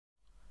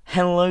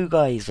Hello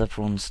guys, the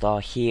Prawn Star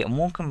here, and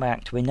welcome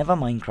back to another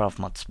Minecraft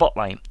mod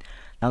spotlight.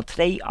 Now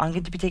today I'm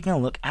going to be taking a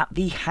look at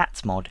the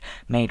hats mod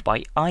made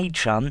by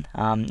iChun.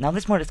 Now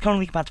this mod is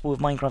currently compatible with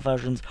Minecraft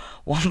versions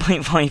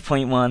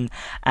 1.5.1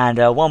 and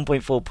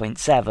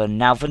 1.4.7.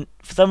 Now for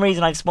some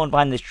reason I've spawned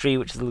behind this tree,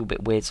 which is a little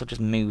bit weird, so I'll just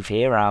move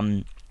here.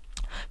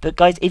 But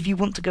guys, if you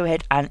want to go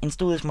ahead and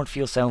install this mod for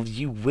yourselves,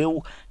 you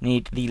will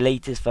need the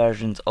latest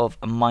versions of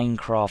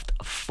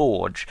Minecraft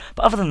Forge.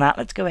 But other than that,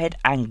 let's go ahead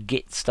and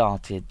get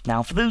started.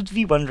 Now, for those of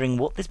you wondering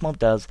what this mod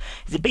does,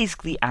 is it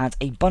basically adds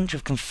a bunch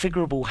of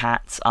configurable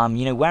hats,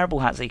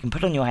 wearable hats that you can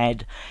put on your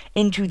head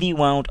into the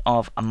world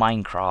of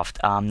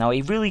Minecraft. Now,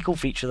 a really cool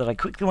feature that I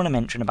quickly want to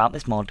mention about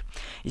this mod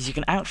is you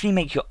can actually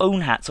make your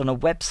own hats on a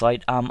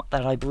website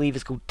that I believe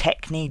is called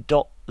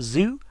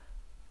techni.zoo.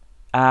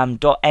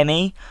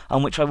 .me,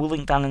 which I will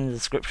link down in the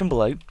description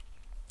below.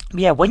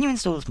 But yeah, when you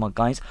install this mod,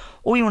 guys,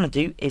 all you want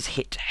to do is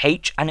hit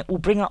H and it will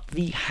bring up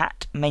the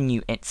hat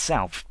menu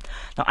itself.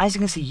 Now, as you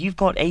can see, you've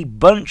got a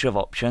bunch of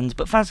options,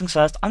 but first things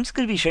first, I'm just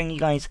going to be showing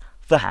you guys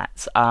the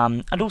hats.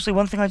 And also,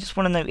 one thing I just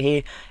want to note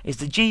here is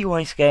the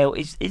GUI scale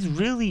is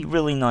really,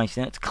 really nice.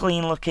 It's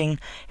clean looking,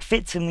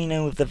 fits in,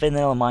 with the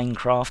vanilla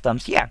Minecraft.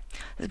 So yeah,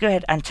 let's go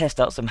ahead and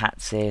test out some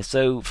hats here.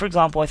 So, for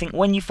example, I think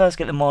when you first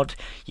get the mod,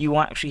 you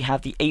will actually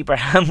have the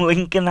Abraham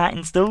Lincoln hat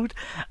installed.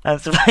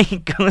 So I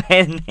can go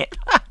ahead and hit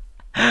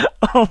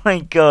oh my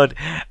god.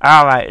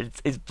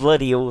 Alright, it's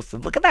bloody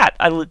awesome. Look at that.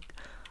 Look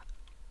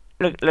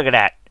at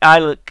that.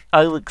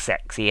 I look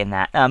sexy in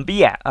that. But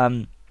yeah,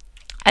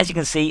 as you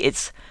can see,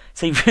 it's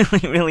a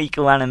really, really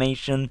cool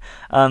animation.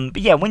 But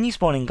yeah, when you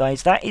spawn in,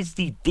 guys, that is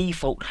the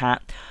default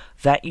hat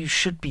that you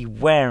should be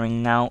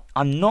wearing. Now,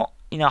 I'm not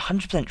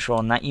 100% sure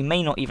on that. You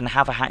may not even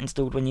have a hat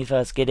installed when you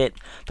first get it,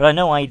 but I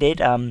know I did.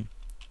 But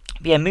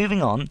yeah,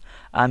 moving on,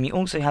 you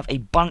also have a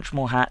bunch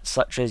more hats,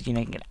 such as, you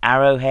can get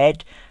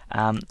Arrowhead.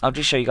 I'll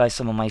just show you guys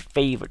some of my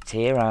favourites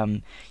here.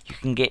 You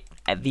can get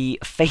the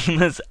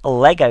famous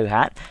Lego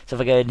hat. So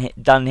if I go and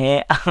hit done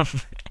here,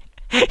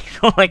 it's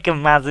got like a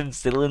massive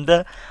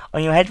cylinder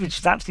on your head, which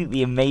is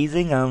absolutely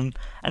amazing. And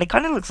it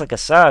kind of looks like a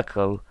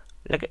circle.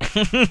 Look at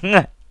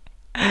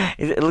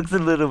it looks a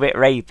little bit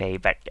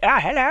rapey, but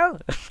hello.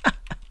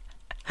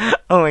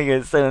 Oh my god,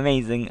 it's so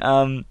amazing.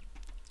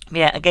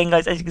 Yeah, again,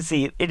 guys, as you can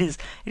see, it is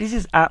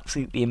just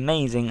absolutely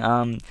amazing.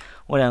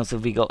 What else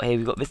have we got here?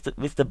 We've got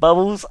Mr.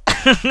 Bubbles.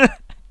 You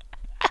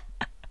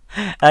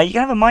can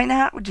have a miner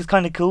hat, which is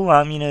kind of cool.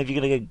 If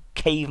you're gonna go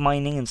cave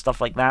mining and stuff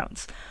like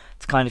that,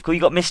 it's kind of cool. You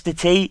got Mr.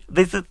 T.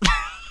 This is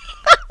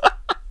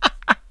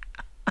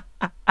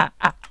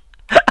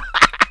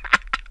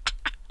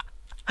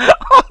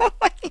oh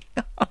my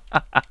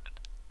god!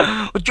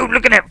 What you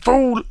looking at,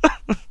 fool?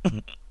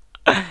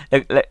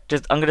 look,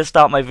 I'm gonna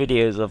start my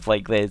videos off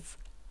like this.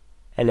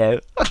 Hello.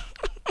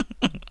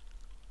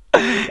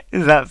 This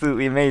is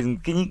absolutely amazing.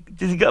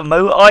 Does he got a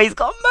mohawk? Oh, he's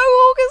got a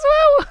mohawk as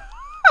well.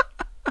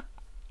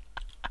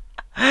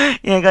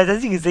 Yeah, guys,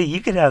 as you can see,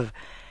 you could have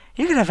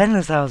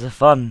endless hours of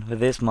fun with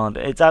this mod.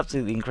 It's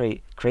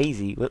absolutely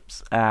crazy.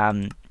 Whoops.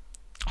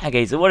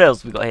 Okay, so what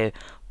else we got here?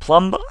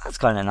 Plumber. That's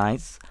kind of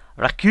nice.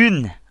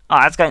 Raccoon. Oh,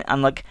 that's kind.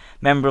 I'm like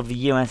member of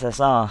the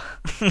USSR.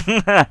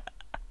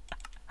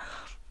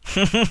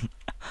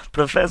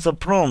 Professor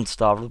Prawn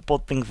Star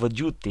reporting for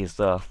duty,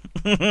 sir.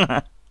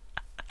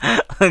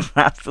 Looks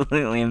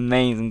absolutely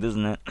amazing,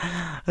 doesn't it?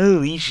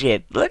 Holy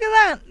shit! Look at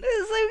that.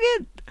 It's so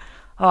good.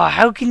 Oh,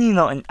 how can you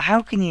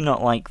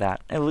not like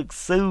that? It looks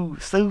so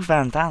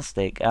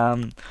fantastic.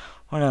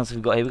 What else have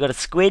we got here? We've got a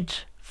squid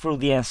for all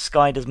the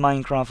Skyders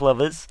Minecraft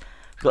lovers.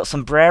 We've got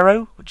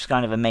sombrero, which is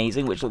kind of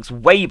amazing, which looks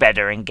way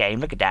better in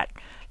game. Look at that.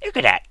 Look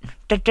at that.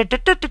 Da, da, da,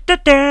 da, da,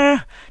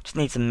 da. Just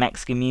need some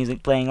Mexican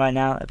music playing right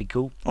now. That'd be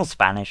cool. Or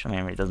Spanish. I mean,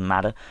 it really doesn't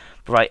matter.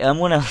 But right,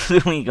 what else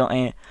have we got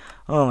here?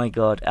 Oh my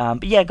god.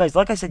 But yeah, guys,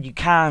 like I said, you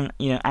can,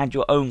 add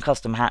your own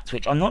custom hats,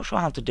 which I'm not sure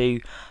how to do.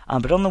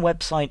 But on the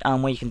website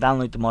where you can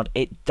download the mod,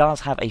 it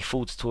does have a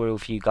full tutorial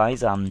for you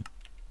guys. You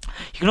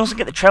can also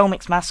get the Trail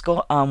Mix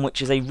mascot,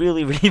 which is a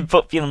really, really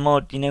popular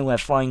mod, where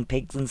flying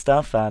pigs and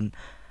stuff. So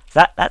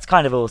that's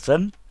kind of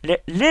awesome.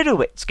 Little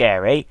bit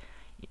scary.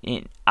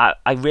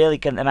 I really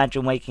couldn't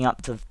imagine waking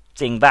up to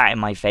seeing that in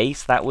my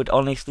face. That would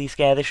honestly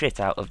scare the shit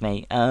out of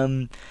me.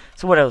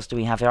 So what else do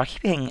we have here? I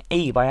keep hitting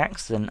E by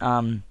accident.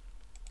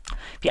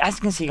 But as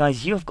you can see,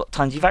 guys, you've got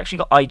tons. You've actually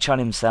got iChun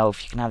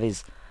himself. You can have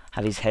his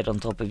head on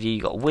top of you.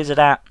 You got a wizard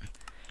hat,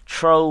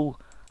 troll,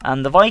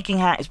 and the Viking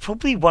hat is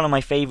probably one of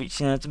my favourites.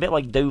 It's a bit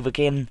like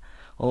Dovahkiin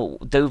or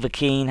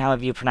Dovahkiin,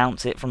 however you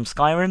pronounce it, from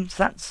Skyrim.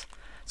 So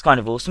it's kind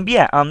of awesome. But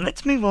yeah,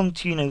 let's move on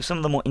to some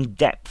of the more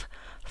in-depth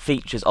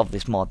features of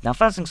this mod. Now,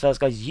 first things first,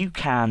 guys, you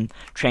can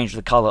change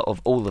the colour of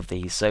all of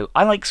these. So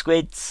I like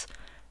squids,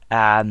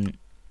 and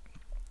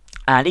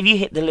if you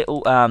hit the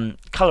little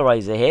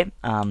colorizer here,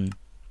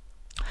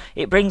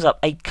 it brings up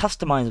a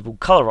customizable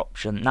colour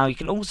option. Now you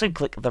can also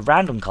click the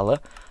random colour,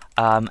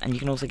 and you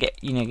can also get,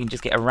 you can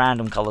just get a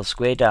random colour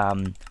squid,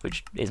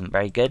 which isn't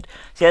very good.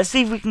 So yeah, let's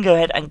see if we can go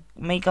ahead and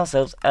make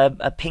ourselves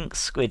a pink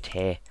squid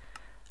here.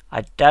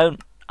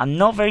 I'm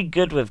not very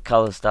good with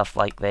colour stuff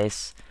like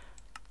this.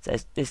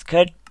 This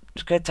could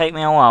take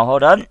me a while.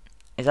 Hold on.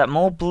 Is that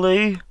more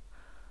blue?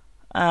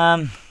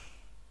 No,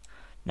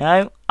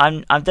 I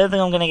don't think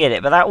I'm gonna get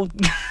it, but that will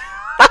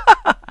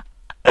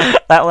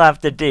that will have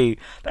to do.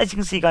 But as you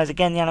can see, guys,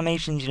 again, the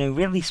animation's,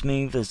 really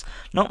smooth. There's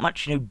not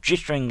much,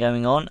 jittering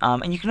going on.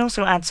 And you can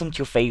also add some to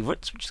your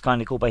favorites, which is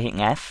kind of cool by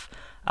hitting F.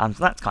 So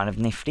that's kind of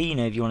nifty,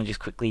 if you want to just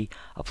quickly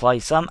apply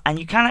some. And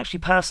you can actually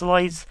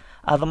personalize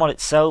the mod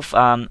itself,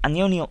 and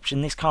the only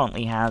option this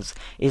currently has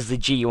is the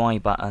GUI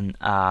button.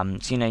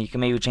 So you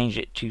can maybe change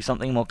it to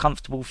something more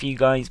comfortable for you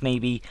guys,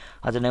 maybe,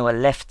 I don't know, a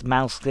left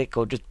mouse click,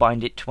 or just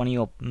bind it to one of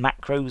your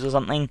macros or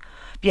something.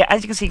 But yeah,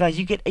 as you can see, guys,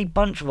 you get a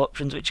bunch of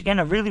options, which again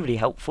are really, really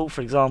helpful.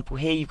 For example,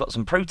 here you've got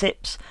some pro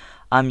tips.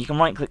 You can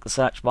right click the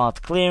search bar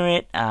to clear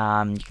it.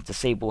 You can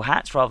disable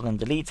hats rather than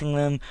deleting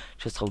them.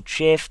 Just hold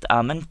shift,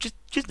 and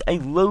just a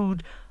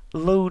load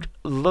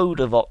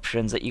of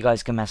options that you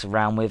guys can mess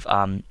around with,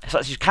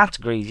 such as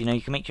categories.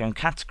 You can make your own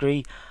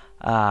category.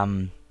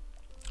 For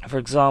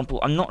example,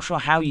 I'm not sure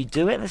how you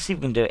do it. Let's see if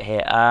we can do it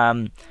here.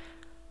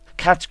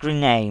 Category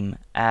name,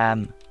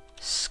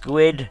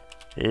 Squid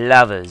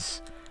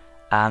Lovers.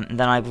 And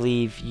then I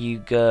believe you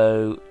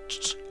go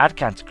add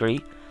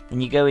category.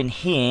 Then you go in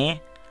here,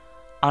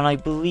 and I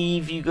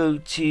believe you go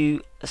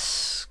to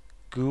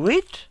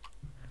squid.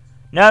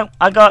 No,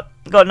 I got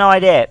no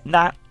idea.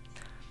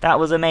 That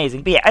was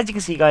amazing. But yeah, as you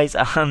can see, guys,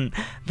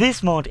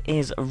 this mod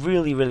is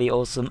really, really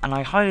awesome, and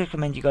I highly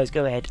recommend you guys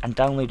go ahead and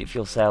download it for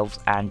yourselves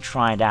and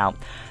try it out.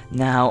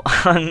 Now,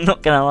 I'm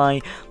not gonna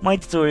lie, my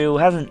tutorial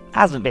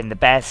hasn't been the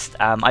best.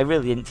 I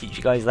really didn't teach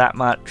you guys that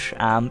much.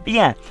 But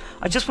yeah,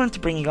 I just wanted to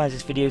bring you guys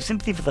this video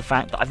simply for the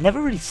fact that I've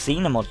never really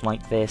seen a mod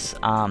like this.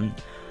 And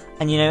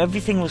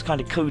everything was kind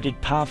of coded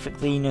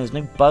perfectly. There's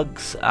no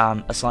bugs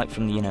aside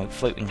from the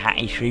floating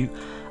hat issue.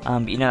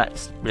 But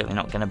that's really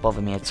not gonna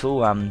bother me at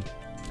all.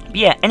 But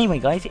yeah, anyway,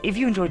 guys, if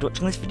you enjoyed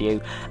watching this video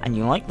and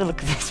you like the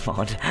look of this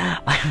mod,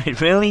 I would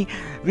really,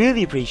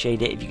 really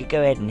appreciate it if you could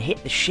go ahead and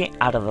hit the shit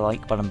out of the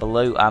like button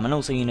below, and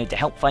also, to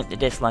help fight the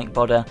dislike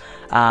bother.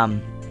 But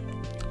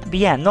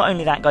yeah, not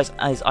only that, guys,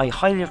 as I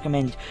highly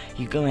recommend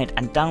you go ahead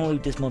and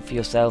download this mod for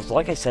yourselves.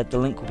 Like I said, the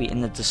link will be in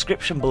the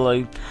description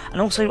below,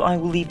 and also I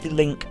will leave the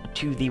link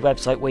to the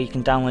website where you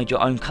can download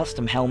your own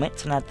custom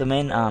helmets and add them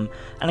in. And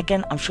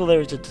again, I'm sure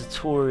there is a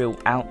tutorial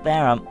out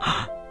there.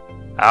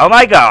 Oh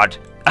my god!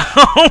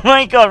 Oh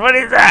my god, what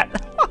is that?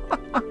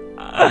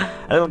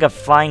 I look like a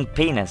flying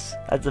penis.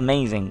 That's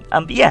amazing.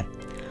 But yeah.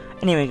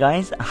 Anyway,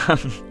 guys,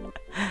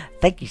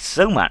 thank you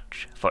so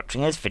much for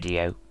watching this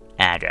video,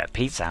 and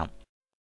peace out.